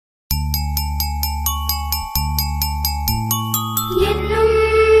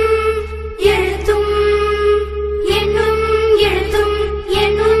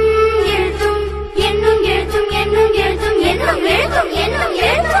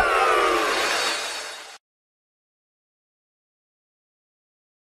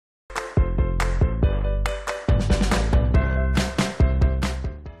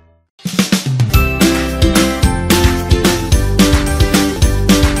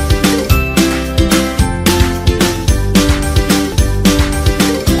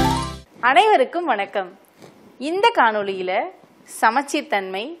அனைவருக்கும் வணக்கம். இந்த காணொளியில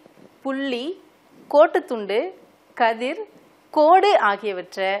சமச்சீர்தன்மை, புள்ளி, கோட்டுத்துண்டு, கதிர், கோடு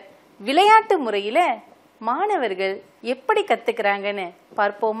ஆகியவற்றை விளையாட்டு முறையில மாணவர்கள் எப்படி கத்துக்கிறாங்கன்னு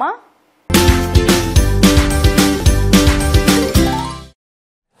பார்ப்போமா?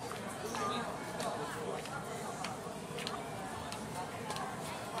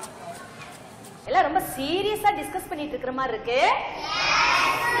 எல்லாம் ரொம்ப சீரியஸா டிஸ்கஸ் பண்ணிட்டு இருக்கிற மாதிரி இருக்கு.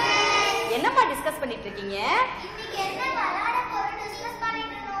 என்னமா டிஸ்கஸ் பண்ணிட்டு இருக்கீங்க?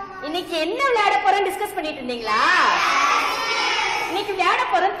 இன்னைக்கு என்ன விளையாட போறோம் டிஸ்கஸ் பண்ணிட்டு இருந்தீங்களா? இன்னைக்கு விளையாட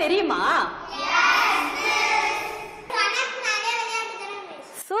போறோம் தெரியுமா?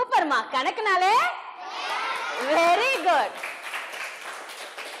 சூப்பர்மா, கணக்குனாலே வெரி குட்.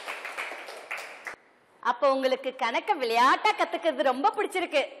 அப்ப உங்களுக்கு கணக்க விளையாட்டா கத்துக்கிறது ரொம்ப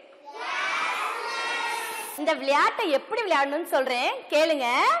பிடிச்சிருக்கு. இந்த விளையாட்டை எப்படி விளையாடணும்னு சொல்றேன், கேளுங்க.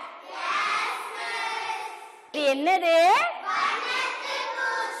 இது என்னது?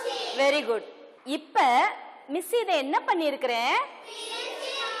 Very good. இப்ப மிஸ் இதை என்ன பண்ணிருக்கிறேன்?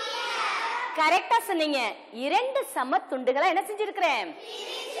 கரெக்டா சொன்னீங்க. 2 சம துண்டுகளா என்ன செஞ்சிருக்கிறேன்?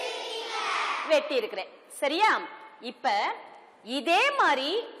 வெட்டி இருக்கிறேன். சரியா? இப்ப இதே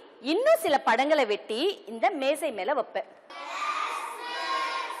மாதிரி இன்னும் சில படங்களை வெட்டி இந்த மேசை மேல வைப்பேன்.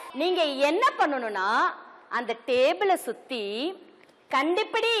 நீங்க என்ன பண்ணணும்னா, அந்த டேபிளை சுத்தி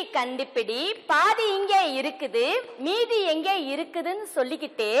கண்டுபிடி கண்டுபிடி, பாதி இங்கே இருக்குது மீதி எங்கே இருக்குதுன்னு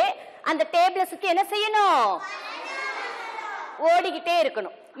சொல்லிக்கிட்டே அந்த டேபிளை சுத்தி என்ன செய்யணும்? ஓடிக்கிட்டே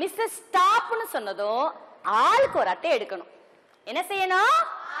இருக்கணும். மிஸ் ஸ்டாப்னு சொன்னதும் ஆளுக்கு ஒரு அட்டை எடுக்கணும். என்ன செய்யணும்?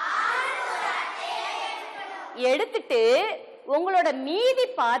 எடுத்துட்டு உங்களோட மீதி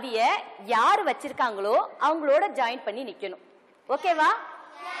பாதிய யாரு வச்சிருக்காங்களோ அவங்களோட ஜாயின் பண்ணி நிக்கணும். ஓகேவா?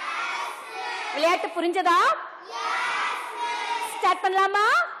 விளையாட்டு புரிஞ்சதா? ஸ்டார்ட் பண்ணலாமா?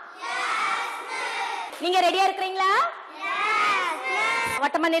 நீங்க ரெடியா இருக்கிறீங்களா?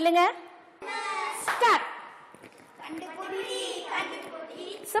 வட்டமா நில்லுங்க. Start.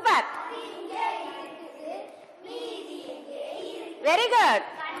 Super, very good.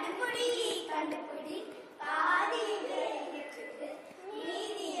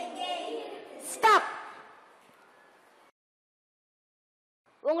 Stop.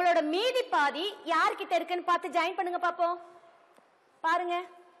 உங்களோட மீதி பாதி யார்கிட்ட இருக்குன்னு பார்த்து ஜாயின் பண்ணுங்க பாப்போம். பாருங்க.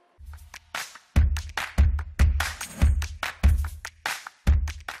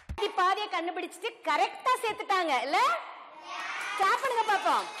 பாதியை கண்டுபிடிச்சிட்டு கரெக்டா சேர்த்துட்டாங்க இல்ல? கிளாப் பண்ணுங்க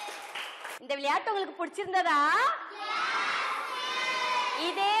பாப்போம். இந்த விளையாட்டு உங்களுக்கு பிடிச்சிருந்ததா?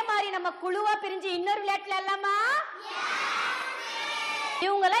 இதே மாதிரி நம்ம குழுவா பிரிஞ்சு இன்னொரு விளையாட்டுல இல்லாமா?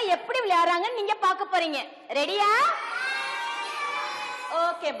 இவங்க எல்லாம் எப்படி விளையாடுறாங்கன்னு நீங்க பார்க்க போறீங்க. ரெடியா?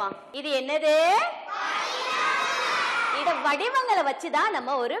 ஓகேமா. இது என்னது? இத வடிவங்களை வச்சுதான்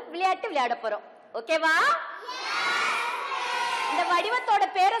நம்ம ஒரு விளையாட்டு விளையாட போறோம். ஓகேவா? இந்த வடிவத்தோட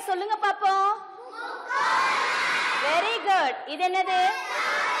பேரை சொல்லுங்க பாப்போம். Very good. இது என்னது?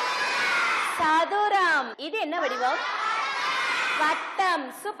 சதுரம். இது என்ன வடிவம்? வட்டம்.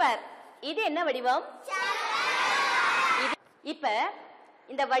 சூப்பர். இது என்ன வடிவம்? இப்ப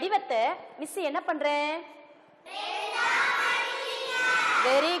இந்த வடிவத்தை மிஸ் என்ன பண்றேன்?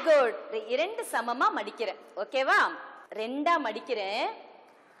 Very good. 2 சமமா மடிக்கிறேன். ஓகேவா? 2ஆ மடிக்கிறேன்.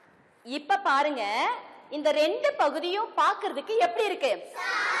 இப்ப பாருங்க, இந்த 2 பகுதியும் பார்க்கிறதுக்கு எப்படி இருக்கு?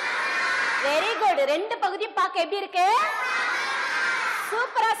 Very good. 2 பகுதியும் பார்க்க எப்படி இருக்கு?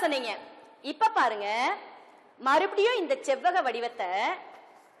 சூப்பரா சொன்னீங்க. இப்ப பாருங்க, மறுபடியும் இந்த செவ்வக வடிவத்தை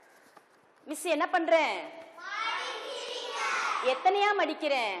மிஸ் என்ன பண்றேன்? எத்தனையா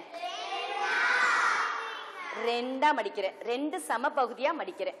மடிக்கிறேன்? 2ஆ மடிக்கிறேன். 2 சம பகுதியா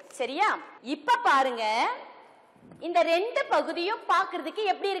மடிக்கிறேன். சரியா? இப்ப பாருங்க, இந்த 2 பகுதியும் பார்க்கிறதுக்கு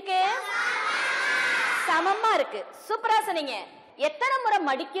எப்படி இருக்கு? சமமா இருக்கு. சூப்பரா சொன்னீங்க. எத்தனை முறை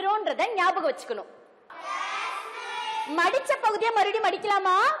மடிக்கிறோம்ன்றத ஞாபகம் வச்சுக்கணும். மடிச்ச பகுதியை மறுபடியும்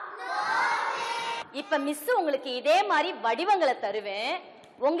மடிக்கலாமா? இப்ப மிஸ் உங்களுக்கு இதே மாதிரி வடிவங்களை தருவேன்.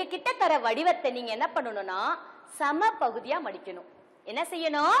 உங்ககிட்ட தர வடிவத்தை நீங்க என்ன பண்ணணும்னா சம பகுதியா மடிக்கணும். என்ன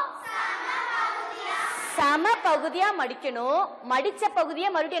செய்யணும்? சம பகுதியா மடிக்கணும். மடிச்ச பகுதியை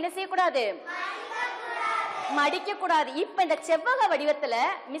மறுபடியும் என்ன செய்யக்கூடாது? மடிக்க கூடாது. இப்ப இந்த செவ்வக வடிவத்துல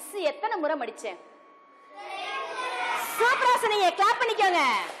மிஸ் எத்தனை முறை மடிச்சேன்? சூப்பரா சொன்னீங்க. கிளாப் பண்ணிக்கோங்க.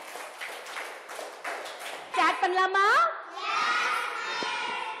 ஸ்டார்ட் பண்ணலாமா?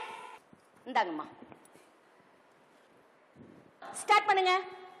 இந்தாங்கம்மா, ஸ்டார்ட் பண்ணுங்க.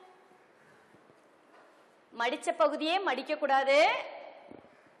 மடிச்ச பகுதியே மடிக்க கூடாது.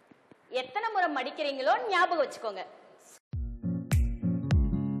 எத்தனை முறை மடிக்கிறீங்களோ ஞாபகம் வச்சுக்கோங்க.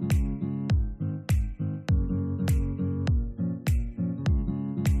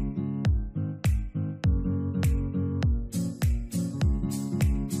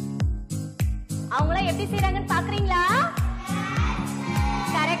 எப்படி செய்றாங்கன்னு பாக்குறீங்களா?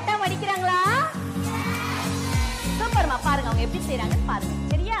 கரெக்டா மடிக்கிறாங்களா? சூப்பர்மா, பாருங்க அவங்க எப்படி செய்றாங்கன்னு பாருங்க.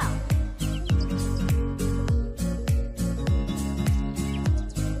 சரியா?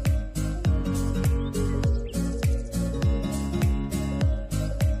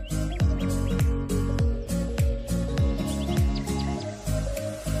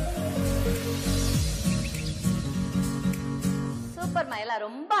 சூப்பர்மா, எல்லாம்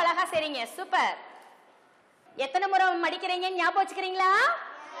ரொம்ப அழகா செய்றீங்க. சூப்பர். எத்தனை முறை மடிக்கிறீங்க ஞாபகம் வச்சுக்கிறீங்களா?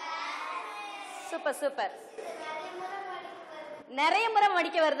 Super super. நிறைய முறை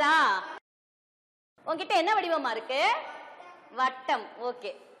மடிக்க வருதா? உங்ககிட்ட என்ன வடிவமா இருக்கு? வட்டம்.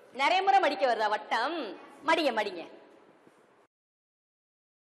 ஓகே, நிறைய முறை மடிக்க வருதா வட்டம்? மடிங்க மடிங்க.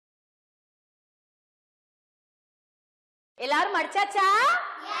 எல்லாரும் மடிச்சாச்சா?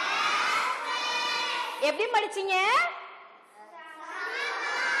 எப்படி மடிச்சீங்க?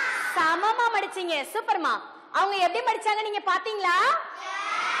 சமமா மடிச்சீங்க. சூப்பர்மா. அவங்க எப்படி மடிச்சாங்க நீங்க பாத்தீங்களா?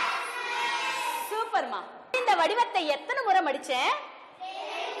 சூப்பர்மா. இந்த வடிவத்தை எத்தனை முறை மடிச்சேன்?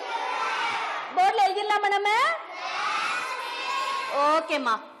 போர்ட்ல எழுதிடலாமா நம்ம?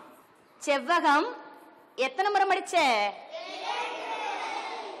 ஓகேமா. செவ்வகம் எத்தனை முறை மடிச்ச?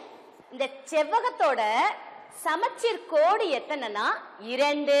 இந்த செவ்வகத்தோட சமச்சீர் கோடு எத்தனைனா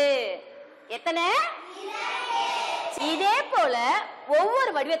 2. எத்தனை? இதே போல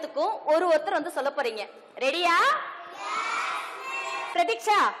ஒவ்வொரு வடிவத்துக்கும் ஒருத்தர் வந்து சொல்ல போறீங்க. ரெடியா?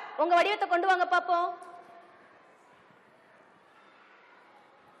 பிரதீக்ஷா, உங்க வடிவத்தை கொண்டு வாங்க பாப்போம்.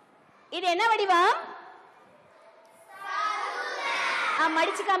 இது என்ன வடிவம்?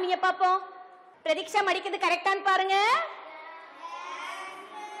 மடிச்சு காமிங்க பாப்போம். பிரதீக்ஷா மடிக்கிறது கரெக்டான்னு பாருங்க.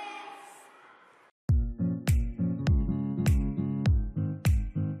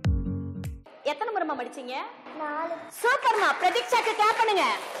 எத்தனை முறைமா மடிச்சீங்க? 4. சூப்பர்மா. பிரதீக்ஷாக்கு கிளாப் பண்ணுங்க.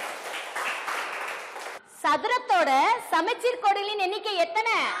 சதுரத்தோட சமச்சீர் கோடுகளின் எண்ணிக்கை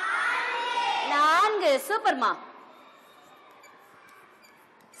எத்தனை? 4. சூப்பர்மா.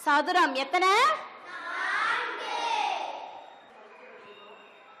 சதுரம் எத்தனை? 4.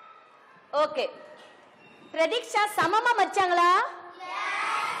 ஓகே. பிரதீக்ஷா சமமா மடிச்சாங்களா?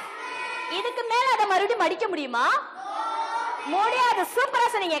 இதுக்கு மேல அதை மறுபடியும் மடிக்க முடியுமா? முடியாது. சூப்பரா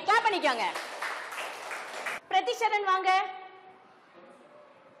சொன்னீங்க. கிளாப் பண்ணிக்கோங்க. பிரதிஷரன் வாங்க.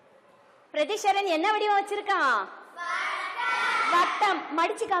 பிரதிஷரன் என்ன வடிவம் வச்சிருக்கான்? வட்டம்.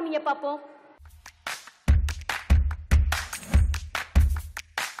 மடிச்சு காமிங்க பாப்போம்.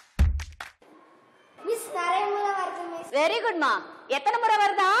 மிஸ் நிறைய முறை வருது மிஸ். வெரி குட்மா. எத்தனை முறை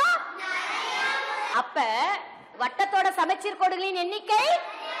வருதா? அப்ப வட்டத்தோட சமச்சீர் கோடுகளின் எண்ணிக்கை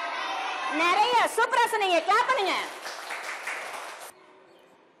நிறைய. சூப்பரா சொன்னீங்க. கிளாப் பண்ணுங்க.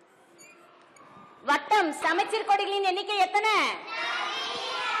 வட்டம் சமச்சீர் கோடுகளின் எண்ணிக்கை எத்தனை?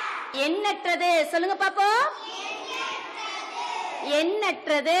 எண்ணற்றது. சொல்லுங்க பாப்போம்.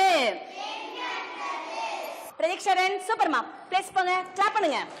 எண்ணற்றது. பிரதீக்ஷரன் சூப்பர்மா. பிளேஸ் போங்க. கிளாப்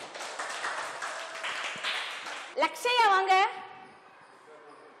பண்ணுங்க. லக்ஷயா வாங்க.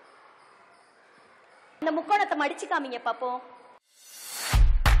 இந்த முக்கோணத்தை மடிச்சு காமிங்க பாப்போம்.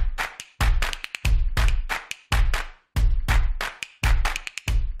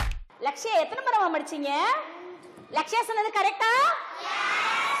 லக்ஷயா எத்தனை முறை மடிச்சீங்க? லக்ஷயா சொன்னது கரெக்டா?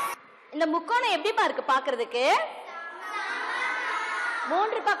 இந்த முக்கோணம் எப்படிமா இருக்கு பாக்குறதுக்கு?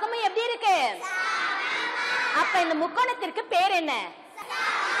 3 பக்கமும் எப்படி இருக்கு? அப்ப இந்த முக்கோணத்திற்கு பேர் என்ன?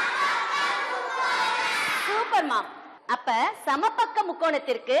 சூப்பர்மா. அப்ப சமபக்க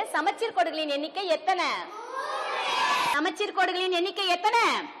முக்கோணத்திற்கு சமச்சீர் கோடுகளின் எண்ணிக்கை எத்தனை? சமச்சீர் கோடுகளின் எண்ணிக்கை எத்தனை?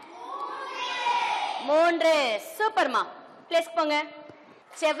 3. சூப்பர்மா. பிளேஸ் போங்க.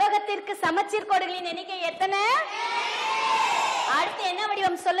 செவ்வகத்திற்கு சமச்சீர் கோடுகளின் எண்ணிக்கை எத்தனை? அடுத்து என்ன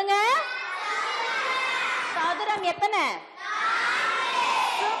வடிவம் சொல்லுங்க? சதுரம் எத்தனை?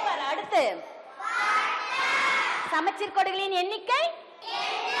 சூப்பர். அடுத்து சமச்சீர் கோடுகளின் எண்ணிக்கை?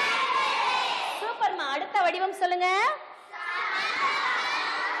 சூப்பர்மா. அடுத்த வடிவம் சொல்லுங்க.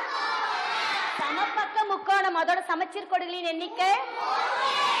 சமபக்க முக்கோணம். அதோட சமச்சீர் கோடுகளின் எண்ணிக்கை?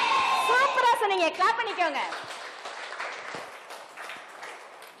 சூப்பரா சொன்னீங்க. கிளாப் பண்ணிக்கோங்க.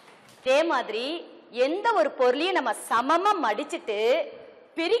 இதே மாதிரி எந்த ஒரு பொருளையும் நம்ம சமமா மடிச்சிட்டு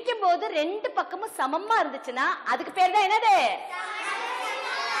பிரிக்கும் போது 2 பக்கமும் சமமா இருந்துச்சுன்னா அதுக்கு பேர் தான் என்னது?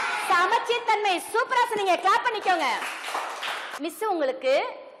 சமச்சீர் தன்மை. சூப்பரா சொன்னீங்க. கிளாப் பண்ணிக்கோங்க. மிஸ் உங்களுக்கு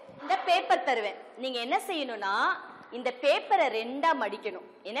இந்த பேப்பர் தருவேன். நீங்க என்ன செய்யணும்னா இந்த பேப்பரை 2ஆ மடிக்கணும்.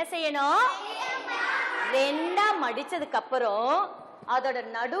 என்ன செய்யணும்? 2ஆ மடிச்சதுக்கு அப்புறம் அதோட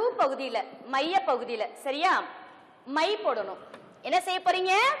நடு பகுதியில மைய பகுதியில சரியா மை போடணும். என்ன செய்ய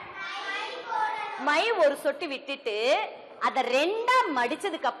போறீங்க? மை ஒரு சொட்டு விட்டுட்டு அத 2ஆ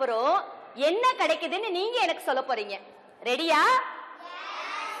மடிச்சதுக்கு அப்புறம் என்ன கிடைக்குதுன்னு நீங்க எனக்கு சொல்ல போறீங்க. ரெடியா?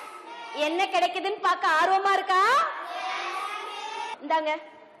 என்ன கிடைக்குதுன்னு பார்க்க ஆர்வமா இருக்கா? இந்தாங்க.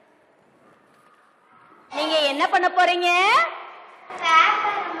 நீங்க என்ன பண்ண போறீங்க?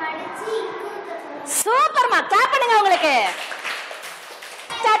 சூப்பர்மா, கிளாப் பண்ணுங்க. உங்களுக்கு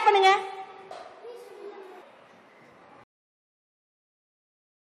ஸ்டார்ட் பண்ணுங்க.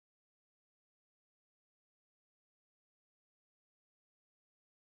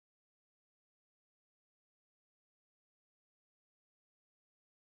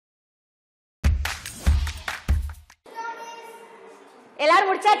 எல்லாரும்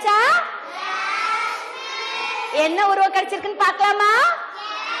முடிச்சாச்சா? என்ன உருவம் கிடைச்சிருக்குன்னு பார்க்கலாமா?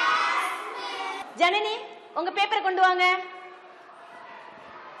 ஜனனி, உங்க பேப்பரை கொண்டு வாங்க.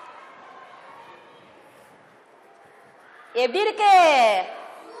 எப்படி இருக்கு?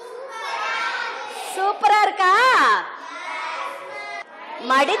 சூப்பரா இருக்கா?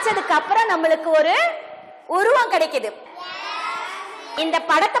 மடிச்சதுக்கு அப்புறம் நம்மளுக்கு ஒரு உருவம் கிடைக்குது. இந்த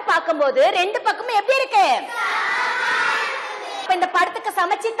படத்தை பார்க்கும்போது ரெண்டு பக்கமும் எப்படி இருக்கு? இந்த படத்துக்கு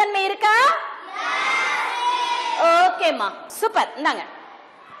சமச்சீர்தன்மை இருக்கா? ஓகேமா, சூப்பர். இந்தாங்க,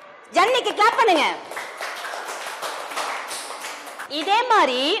 ஜன்னிக்கு கிளாப் பண்ணுங்க. இதே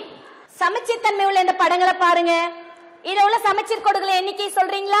மாதிரி சமச்சீர்தன்மை உள்ள இந்த படங்களை பாருங்க. இதுல உள்ள சமச்சீர் கோடுகளை எண்ணிக்கை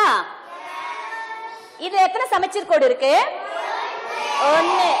சொல்றீங்களா? இதுல எத்தனை சமச்சீர் கோடு இருக்கு?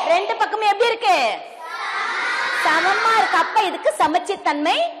 1. ரெண்டு பக்கமும் எப்படி இருக்கு? சமமா இருக்கு. அப்ப இதுக்கு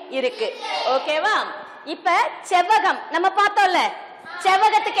சமச்சீர்தன்மை இருக்கு. ஓகேவா? இப்ப செவ்வகம் நம்ம பார்த்தோம்ல,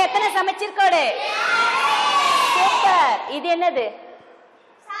 செவ்வகத்துக்கு எத்தனை சமச்சீர் கோடு? சூப்பர். இது என்னது?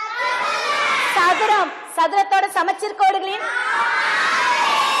 சதுரம். சதுரத்தோட சமச்சீர் கோடுகளின்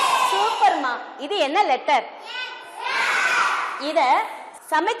சூப்பர்மா. இது என்ன லெட்டர்? இத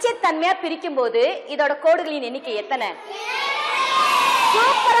சமச்சீர் தன்மையா பிரிக்கும் போது இதோட கோடுகளின் எண்ணிக்கை எத்தனை?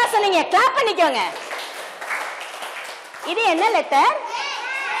 சூப்பரா சொன்னீங்க, கிளாப் பண்ணிக்கோங்க. இது என்ன லெட்டர்?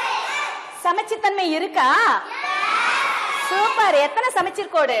 சமச்சீர் தன்மை இருக்கா? சூப்பர். எத்தனை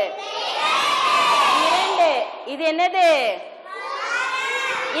சமச்சீர் கோடு? 2. இது என்னது?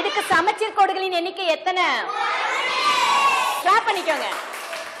 இதுக்கு சமச்சீர் கோடுகளின் எண்ணிக்கை எத்தனை? கிளாப் பண்ணிக்கோங்க.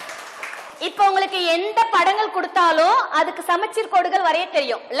 இப்ப உங்களுக்கு எந்த படங்கள் கொடுத்தாலும் அதுக்கு சமச்சீர் கோடுகள் வரைய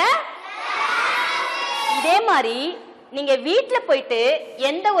தெரியும் இல்ல? இதே மாதிரி நீங்க வீட்டுல போயிட்டு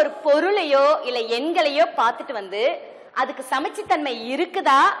எந்த ஒரு பொருளையோ இல்ல எண்களையோ பார்த்துட்டு வந்து அதுக்கு சமச்சீர் தன்மை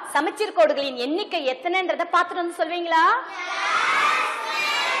இருக்குதா, சமச்சீர் கோடுகளின் எண்ணிக்கை எத்தனைன்றத பார்த்துட்டு வந்து சொல்வீங்களா?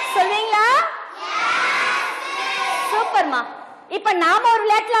 சொல்வீங்களா? சூப்பர்மா. இப்ப நாம ஒரு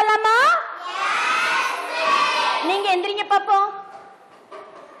விளையாட்டு விளையாடலாமா? நீங்க எந்திரிங்க பாப்போம்.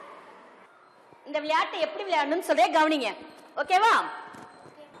 இந்த விளையாட்டை எப்படி விளையாடணும்னு சொல்றே கவனிங்க. ஓகேவா?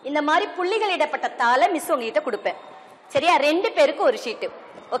 இந்த மாதிரி புள்ளிகள் இடப்பட்ட தாளை மிஸ் உங்ககிட்ட கொடுப்பேன். சரியா? 2 பேருக்கு ஒரு ஷீட்டு.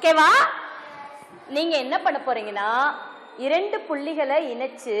 ஓகேவா? நீங்க என்ன பண்ண போறீங்கன்னா 2 புள்ளிகளை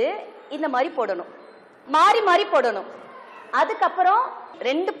இணைச்சு இந்த மாதிரி போடணும். மாறி மாறி போடணும். அதுக்கப்புறம்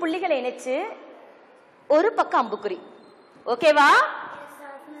 2 புள்ளிகளை இணைச்சு ஒரு பக்கம் அம்புக்குறி. ஓகேவா?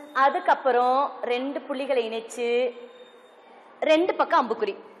 அதுக்கப்புறம் 2 புள்ளிகளை இணைச்சு 2 பக்கம்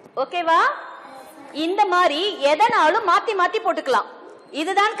அம்புக்குறி. ஓகேவா? இந்த மாதிரி எதனாலும் மாத்தி மாத்தி போட்டுக்கலாம்.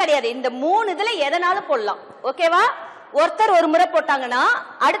 இதுதான் கிடையாது. இந்த 3 இதுல எதனாலும் போடலாம். ஓகேவா? ஒருத்தர் ஒரு முறை போட்டாங்கன்னா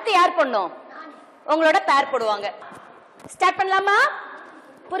அடுத்து யார் போடணும்? உங்களோட பேர் போடுவாங்க. ஸ்டார்ட் பண்ணலாமா?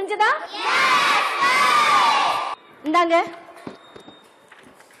 புரிஞ்சதா? இந்தாங்க,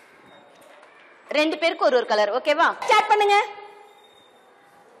 2 பேருக்கு ஒரு ஒரு கலர். ஓகேவா? ஸ்டார்ட் பண்ணுங்க.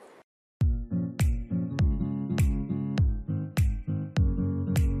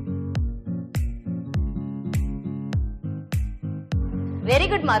 வெரி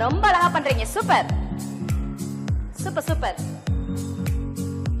குட்மா, ரொம்ப அழகா பண்றீங்க. Super super super.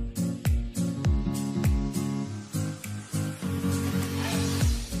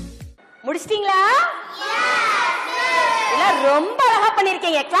 முடிச்சிட்டீங்களா? இல்ல, ரொம்ப அழகா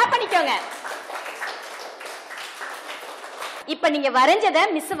பண்ணிருக்கீங்க. கிளாப் பண்ணிக்கோங்க. இப்ப நீங்க வரைஞ்சத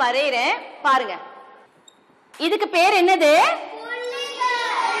மிஸ் வரையறேன் பாருங்க. இதுக்கு பேர் என்னது?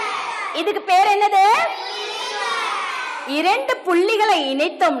 இதுக்கு பேர் என்னது? 2 புள்ளிகளை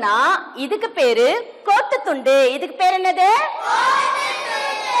இணைத்தோம்னா இதுக்கு பேரு கோட்டு துண்டு. இதுக்கு பேர் என்னது?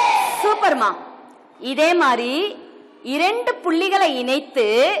 சூப்பர்மா. இதே மாதிரி 2 புள்ளிகளை இணைத்து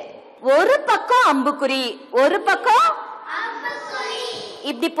ஒரு பக்கம் அம்புக்குறி, ஒரு பக்கம்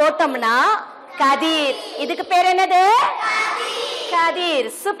இப்படி போட்டோம்னா கதிர். இதுக்கு பேர் என்னது? கதிர்.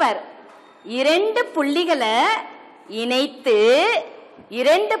 சூப்பர். 2 புள்ளிகளை இணைத்து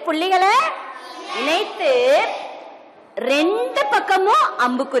 2 புள்ளிகளை இணைத்து 2 பக்கமும்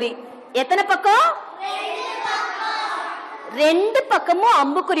அம்புக்குறி. எத்தனை பக்கம்? ரெண்டு பக்கமும்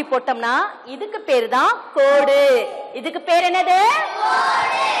அம்புக்குறி போட்டோம்னா இதுக்கு பேரு தான் கோடு. இதுக்கு பேர் என்னது?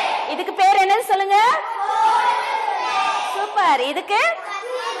 இதுக்கு பேர் என்னது சொல்லுங்க? சூப்பர். இதுக்கு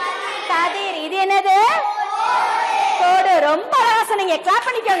கதிர். இது என்னது? கோடு. ரொம்ப அழகா சொன்னீங்க. கிளாப்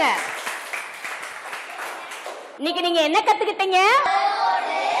பண்ணிக்கோங்க. இன்னைக்கு நீங்க என்ன கத்துக்கிட்டீங்க?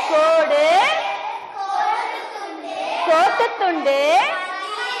 கோடு, கோட்டு துண்டு,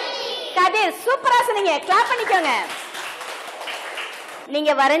 கதிர். சூப்பரா சொன்னீங்க. கிளாப் பண்ணிக்கோங்க.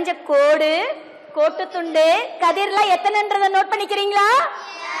 நீங்க வரைஞ்ச கோடு, கோட்டு துண்டு, கதிர்லாம் எத்தனைன்றத நோட் பண்ணிக்கிறீங்களா?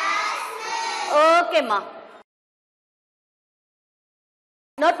 ஓகேம்மா.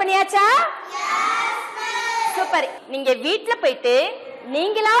 நோட் பண்ணியாச்சா? சூப்பர். நீங்க வீட்ல போயிட்டு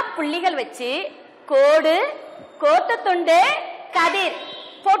நீங்களா புள்ளிகள் வச்சு கோடு, கோட்டு துண்டு, கதிர்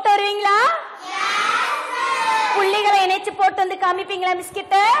போட்டு வருவீங்களா? புள்ளிகளை இணைச்சு போட்டு வந்து காமிப்பீங்களா மிஸ்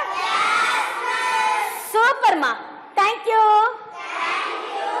கிட்ட? சூப்பர்மா. தேங்க்யூ.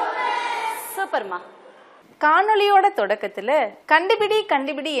 சூப்பர்மா. காணொளியோட தொடக்கத்துல கண்டுபிடி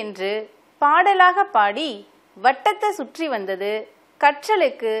கண்டுபிடி என்று பாடலாக பாடி வட்டத்தை சுற்றி வந்தது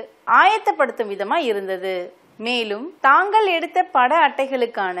கற்றலுக்கு ஆயத்தப்படுத்தும் விதமா இருந்தது. மேலும் தாங்கள் எடுத்த பட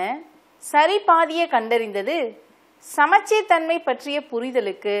அட்டைகளுக்கான சரி பாதியை கண்டறிந்தது சமச்சீர் தன்மை பற்றிய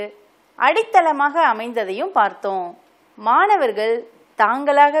புரிதலுக்கு அடித்தளமாக அமைந்ததையும் பார்த்தோம். மாணவர்கள்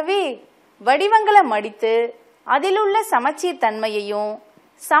தாங்களாகவே வடிவங்களை மடித்து அதிலுள்ள சமச்சீர் தன்மையையும்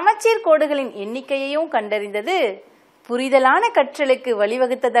சமச்சீர் கோடுகளின் எண்ணிக்கையையும் கண்டறிந்தது புரிதலான கற்றலுக்கு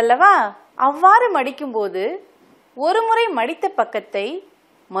வழிவகுத்ததல்லவா? அவ்வாறு மடிக்கும் போது ஒரு முறை மடித்த பக்கத்தை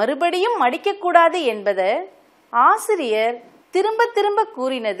மறுபடியும் மடிக்கக்கூடாது என்பதை ஆசிரியர் திரும்ப திரும்ப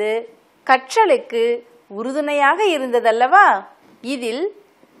கூறினது கற்றலுக்கு உறுதுணையாக இருந்ததல்லவா? இதில்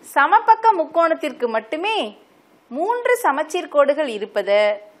சமபக்க முக்கோணத்திற்கு மட்டுமே 3 சமச்சீர் கோடுகள் இருப்பதை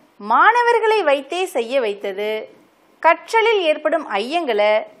மாணவர்களை வைத்தே செய்ய வைத்தது கற்றலில் ஏற்படும்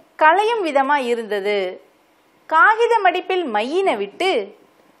ஐயங்களை களையும் விதமா இருந்தது. காகித மடிப்பில் மையினை விட்டு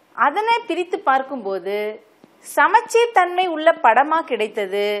அதனை பிரித்து பார்க்கும்போது சமச்சீர் தன்மை உள்ள படமா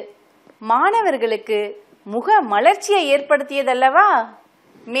கிடைத்தது மாணவர்களுக்கு முக மலர்ச்சியை ஏற்படுத்தியதல்லவா?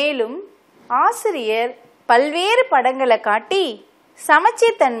 மேலும் ஆசிரியர் பல்வேறு படங்களை காட்டி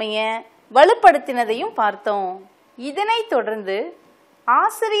சமச்சீர் தன்மையை வலுப்படுத்தினதையும் பார்த்தோம். இதனைத் தொடர்ந்து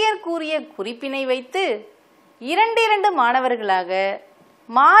ஆசிரியர் கூறிய குறிப்பினை வைத்து 2 மாணவர்களாக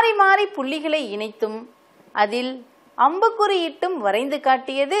மாறி மாறி புள்ளிகளை இணைத்தும் அதில் அம்புக்குறியிட்டும் வரைந்து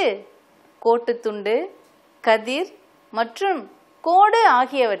காட்டியது கோட்டுத்துண்டு, கதிர் மற்றும் கோடு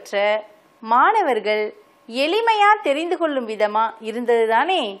ஆகியவற்றை மாணவர்கள் எளிமையா தெரிந்து கொள்ளும் விதமா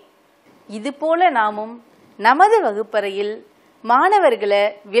இருந்ததுதானே? இதுபோல நாமும் நமது வகுப்பறையில் மாணவர்களை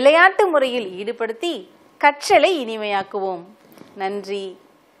விளையாட்டு முறையில் ஈடுபடுத்தி கற்றலை இனிமையாக்குவோம். நன்றி.